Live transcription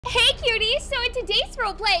Hey cuties, so in today's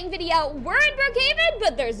role-playing video, we're in Brookhaven,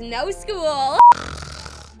 but there's no school.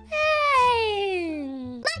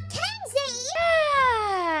 Hey! Mackenzie!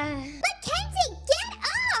 Mackenzie, get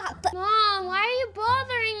up! Mom, why are you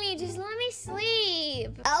bothering me? Just let me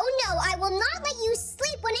sleep. Oh no, I will not let you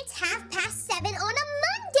sleep when it's 7:30 on a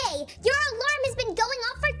Monday. Your alarm has been going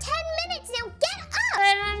off for 10 minutes now. Get up!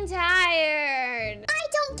 But I'm tired. I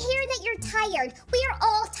don't care that you're tired. We are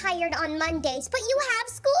all tired on Mondays, but you have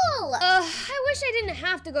school. I wish I didn't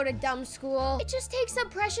have to go to dumb school. It just takes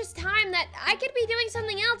up precious time that I could be doing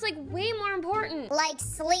something else like way more important. Like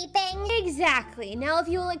sleeping? Exactly. Now if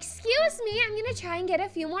you'll excuse me, I'm gonna try and get a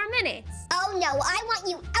few more minutes. Oh no, I want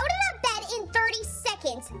you out of that bed in 30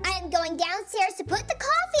 seconds. I am going downstairs to put the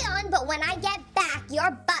coffee on, but when I get back,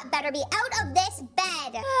 your butt better be out of this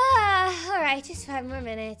bed. All right, just 5 more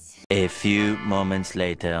minutes. A few moments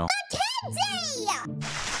later. Mackenzie!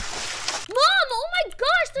 Mom, oh my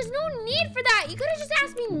gosh, there's no need for that. You could have just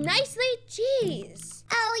asked me nicely. Jeez.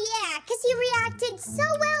 Oh yeah, because you reacted so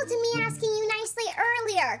well to me asking you nicely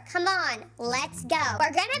earlier. Come on, let's go.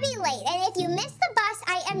 We're gonna be late, and if you miss the bus,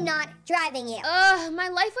 I am not driving you. My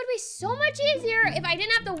life would be so much easier if I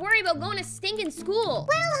didn't have to worry about going to stinking school.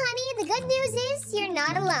 Well, honey, the good news is you're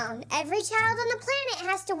not alone. Every child on the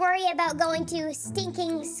planet has to worry about going to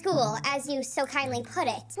stinking school, as you so kindly put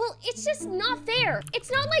it. Well, it's just not fair.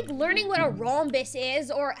 It's not like learning what a rhombus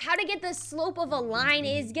is or how to get the slope of a line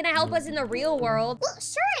is gonna help us in the real world. Well,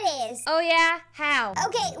 sure it is. Oh yeah? How?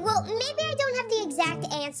 Okay, well, maybe I don't have the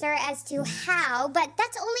exact answer as to how, but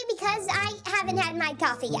that's only because I haven't had my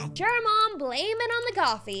coffee yet. Sure, Mom, blame it on the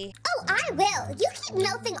coffee. Oh, I will. You keep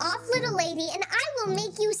mouthing off, little lady, and I will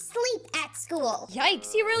make you sleep at school.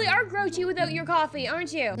 Yikes, you really are grouchy without your coffee,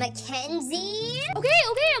 aren't you? Mackenzie? Okay,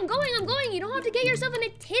 I'm going. You don't have to get yourself in a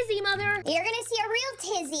tizzy, Mother. You're gonna see a real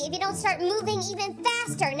tizzy if you don't start moving even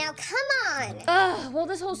faster. Now, come on. Ugh, will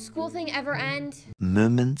this whole school thing ever end?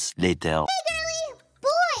 Moments later. Hey, girlie.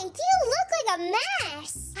 Boy, do you look like a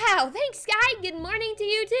mess. Wow, thanks, Sky. Good morning to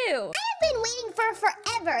you, too. I've been waiting for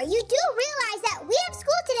forever. You do realize that we have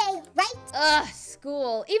school today, right? Ugh,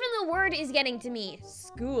 school. Even the word is getting to me.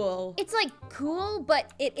 School. It's like cool,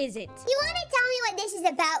 but it isn't. You want to tell me what this is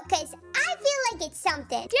about? Because I feel like it's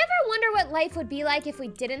something. Do you ever wonder what life would be like if we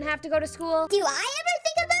didn't have to go to school? Do I ever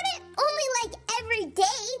think about it? Only like every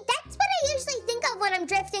day. That's what I usually think of when I'm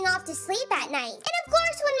drifting off to sleep at night. And of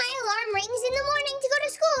course, when my alarm rings in the morning to go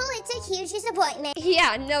to school, it's a huge disappointment.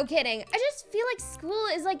 Yeah, no kidding. I just feel like school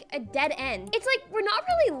is like a dead end. It's like we're not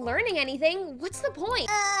really learning anything. What's the point?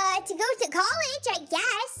 To go to college, I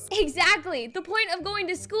guess. Exactly. The point of going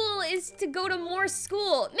to school is to go to more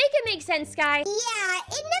school. Make it make sense, Sky. Yeah,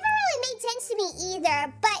 it never really made sense to me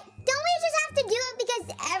either, but don't we just have to do it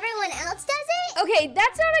because everyone else does it? Okay,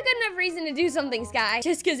 that's not a good enough reason to do something, Sky.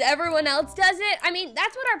 Just because everyone else does it? I mean,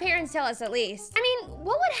 that's what our parents tell us at least. I mean,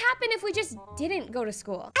 what would happen if we just didn't go to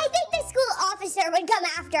school? I think the school officer would come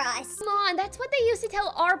after us. Come on, that's what they used to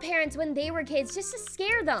tell our parents when they were kids, just to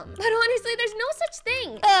scare them. But honestly, there's no such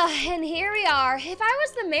thing. And here we are. If I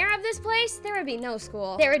was the mayor of this place, there would be no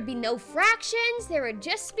school. There would be no fractions. There would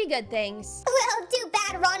just be good things. Well, too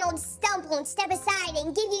bad Ronald Stump won't step aside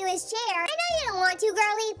and give you his chair. I know you don't want to,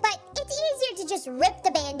 girlie, but it's easier to just rip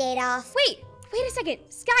the Band-Aid off. Wait a second.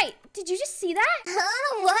 Sky, did you just see that?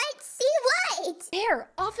 Huh? What? See what? There,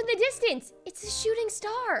 off in the distance. It's a shooting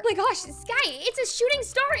star. Oh my gosh, Sky, it's a shooting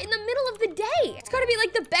star in the middle of the day. It's gotta be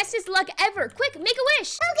like the bestest luck ever. Quick, make a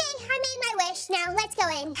wish. Okay, I made my wish. Now, let's go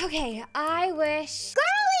in. Okay, I wish.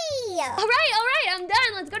 Girlie! All right, I'm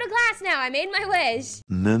done. Let's go to class now. I made my wish.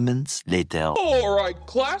 Moments later. All right,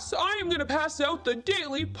 class, I am gonna pass out the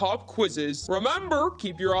daily pop quizzes. Remember,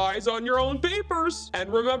 keep your eyes on your own papers.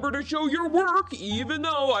 And remember to show your work, even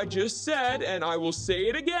though I just said, and I will say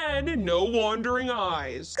it again, no wandering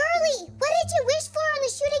eyes. Girlie, what did you wish for on the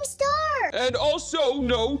shooting star? And also,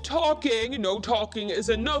 no talking. No talking is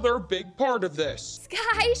another big part of this.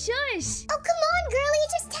 Sky, shush. Oh, come on, girlie,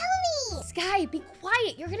 just tell me. Sky, be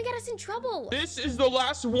quiet. You're gonna get us in trouble. This is the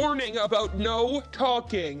last warning about no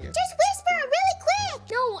talking. Just whisper really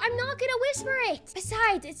quick. No, I'm not gonna whisper it.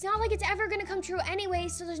 Besides, it's not like it's ever gonna come true anyway,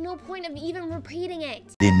 so there's no point of even repeating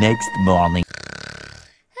it. The next morning.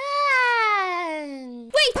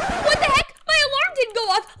 Wait, what the heck? My alarm didn't go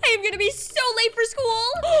off. I am gonna be so late for school.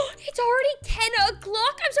 It's already 10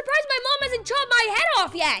 o'clock. I'm surprised my mom hasn't chopped my head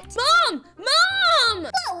off yet. Mom!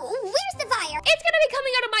 Whoa, where's the fire? It's gonna be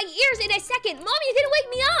coming out of my ears in a second. Mom, you didn't wake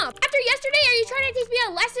me up. After yesterday, are you trying to teach me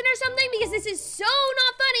a lesson or something? Because this is so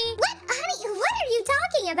not funny. What? Honey, What are you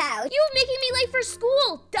talking about? You making me late for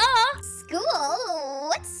school, duh! School?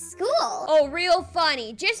 What's school? Oh, real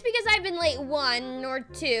funny. Just because I've been late 1 or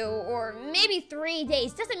 2 or maybe 3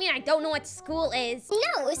 days doesn't mean I don't know what school is.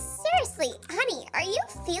 No, seriously, honey, are you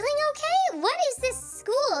feeling okay? What is this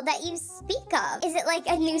school that you speak of? Is it like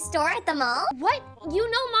a new store at the mall? What? You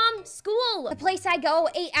know, Mom, school. The place I go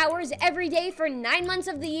 8 hours every day for 9 months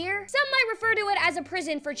of the year. Some might refer to it as a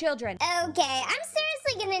prison for children. Okay, I'm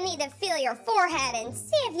seriously gonna need to feel your forehead and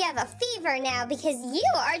see if you have a fever now because you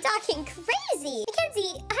are talking crazy.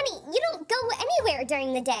 Mackenzie, honey, you don't go anywhere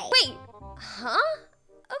during the day. Wait, huh?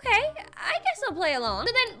 Okay, I guess I'll play along.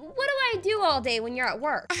 So then, what do I do all day when you're at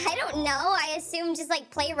work? I don't know, I assume just like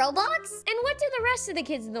play Roblox? And what do the rest of the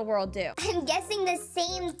kids in the world do? I'm guessing the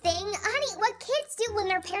same thing. Honey, what kids do when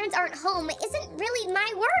their parents aren't home isn't really my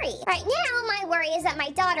worry. Right now, my worry is that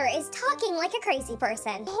my daughter is talking like a crazy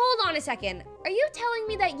person. Hold on a second. Are you telling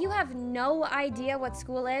me that you have no idea what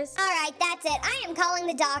school is? All right, that's it. I am calling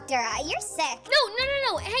the doctor. You're sick.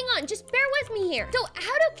 No, hang on, just bear with me here. So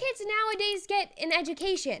how do kids nowadays get an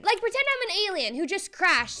education? Like pretend I'm an alien who just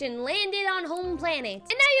crashed and landed on home planet. And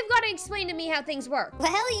now you've got to explain to me how things work.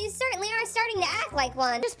 Well, you certainly are starting to act like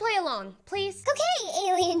one. Just play along, please.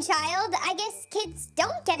 Okay, alien child. I guess kids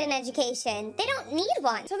don't get an education. They don't need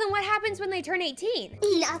one. So then what happens when they turn 18?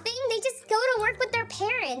 Nothing. They just go to work with their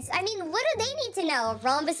parents. I mean, what do they need to know?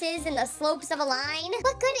 Rhombuses and the slopes of a line?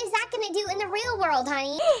 What good is that gonna do in the real world,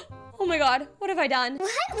 honey? Oh my god, what have I done? What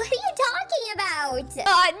are you talking about?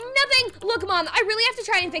 Nothing. Look, Mom, I really have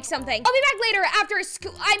to try and fix something. I'll be back later after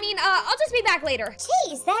school. I'll just be back later.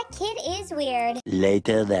 Jeez, that kid is weird.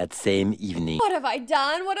 Later that same evening. What have I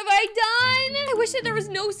done? What have I done? I wish that there was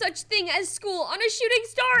no such thing as school on a shooting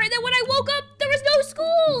star, and then when I woke up, there was no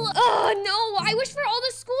school. Oh, no, I wish for all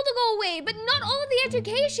the school to go away, but not all of the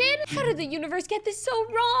education. How did the universe get this so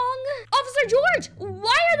wrong? Officer George,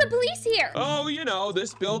 why are the police here? Oh, you know,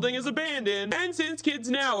 this building is abandoned, and since kids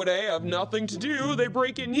nowadays have nothing to do, they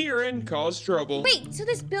break in here and cause trouble. Wait, so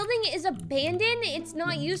this building is abandoned? It's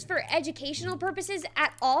not used for educational purposes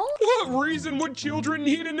at all? What reason would children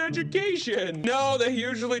need an education? No, they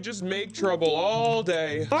usually just make trouble all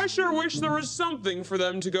day. I sure wish there was something for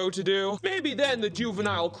them to go to do. Maybe then the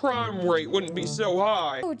juvenile crime rate wouldn't be so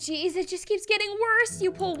high. Oh geez, it just keeps getting worse.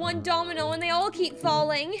 You pull one domino and they all keep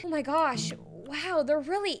falling. Oh my gosh. Wow, there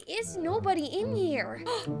really is nobody in here.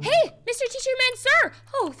 Hey, Mr. Teacher Man, sir.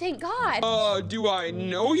 Oh, thank God. Do I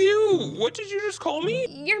know you? What did you just call me?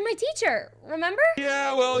 You're my teacher, remember?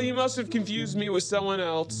 Yeah, well, you must have confused me with someone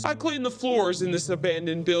else. I clean the floors in this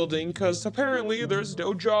abandoned building because apparently there's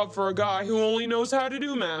no job for a guy who only knows how to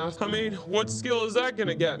do math. I mean, what skill is that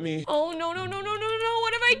gonna get me? Oh, no. What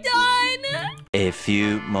have I done? A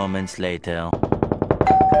few moments later.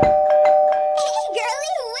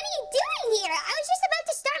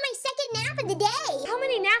 How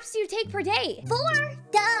many naps do you take per day? 4.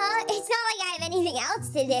 Duh. It's not like I have anything else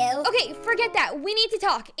to do. Okay, forget that. We need to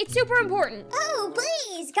talk. It's super important. Oh,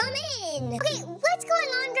 please, come in. Okay, what's going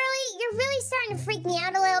on, girlie? You're really starting to freak me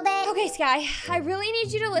out a little bit. Okay, Sky, I really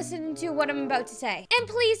need you to listen to what I'm about to say. And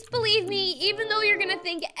please believe me, even though you're gonna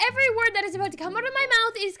think every word that is about to come out of my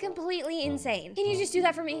mouth is completely insane. Can you just do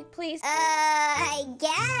that for me, please? I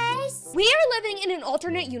guess. We are living in an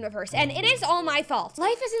alternate universe, and it is all my fault.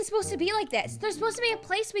 Life isn't supposed to be like this. There's supposed to be a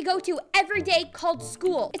place we go to every day called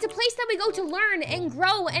school. It's a place that we go to learn and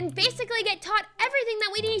grow and basically get taught everything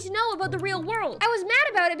that we need to know about the real world. I was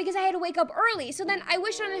mad about it because I had to wake up early, so then I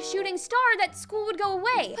wished on a shooting star that school would go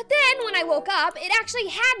away. But then when I woke up, it actually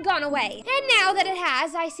had gone away. And now that it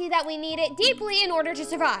has, I see that we need it deeply in order to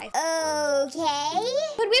survive. Okay.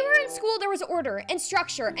 When we were in school, there was order and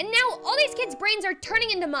structure, and now all these kids' brains are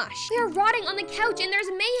turning into mush. We are rotting on the couch and there's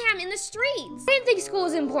mayhem in the streets. I didn't think school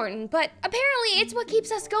was important, but apparently it's what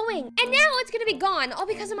keeps us going. And now it's gonna be gone, all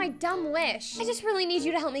because of my dumb wish. I just really need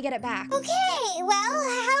you to help me get it back. Okay, well, how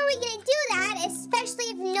are we gonna do that, especially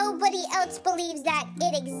if nobody else believes that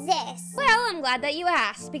it exists? Well, I'm glad that you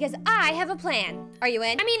asked, because I have a plan. Are you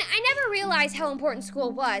in? I mean, I never realized how important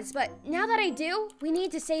school was, but now that I do, we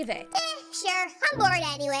need to save it. Sure, I'm bored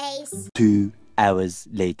anyways. 2 hours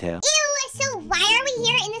later. Ew, so why are we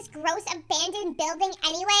here in this gross abandoned building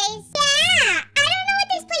anyways? Yeah, I don't know what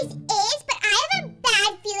this place is, but I have a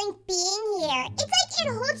bad feeling being here. It's like it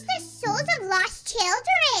holds the souls of lost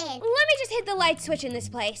children. Let me just hit the light switch in this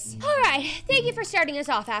place. All right, thank you for starting us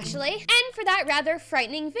off, Ashley. And for that rather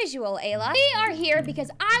frightening visual, Ayla. We are here because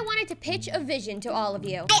I wanted to pitch a vision to all of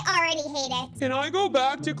you. I already hate it. Can I go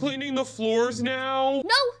back to cleaning the floors now?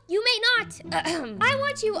 No, you may not. I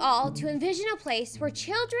want you all to envision a place where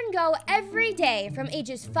children go every day from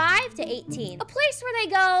ages 5 to 18. A place where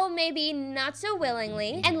they go, maybe not so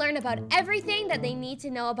willingly, and learn about everything that they need to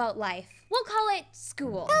know about life. We'll call it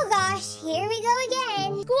school. Oh gosh, here we go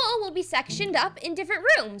again. School will be sectioned up in different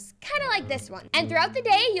rooms, kind of like this one. And throughout the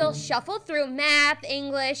day, you'll shuffle through math,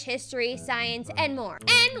 English, history, science, and more.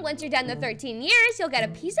 And once you're done the 13 years, you'll get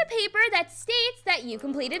a piece of paper that states that you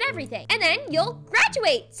completed everything. And then you'll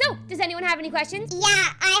graduate. So, does anyone have any questions?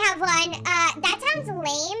 Yeah, I have one. That sounds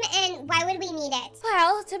lame, and why would we need it?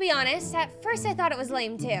 Well, to be honest, at first I thought it was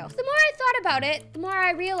lame too. The more I thought about it, the more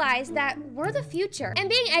I realized that we're the future. And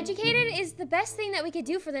being educated is the best thing that we could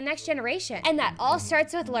do for the next generation. And that all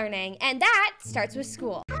starts with learning. And that starts with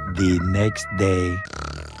school. The next day.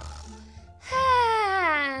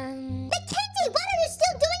 Mackenzie, what are you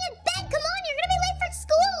still doing in bed? Come on, you're gonna be late for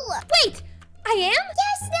school. Wait, I am?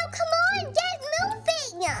 Yes, now come on, get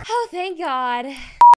moving. Oh, thank God.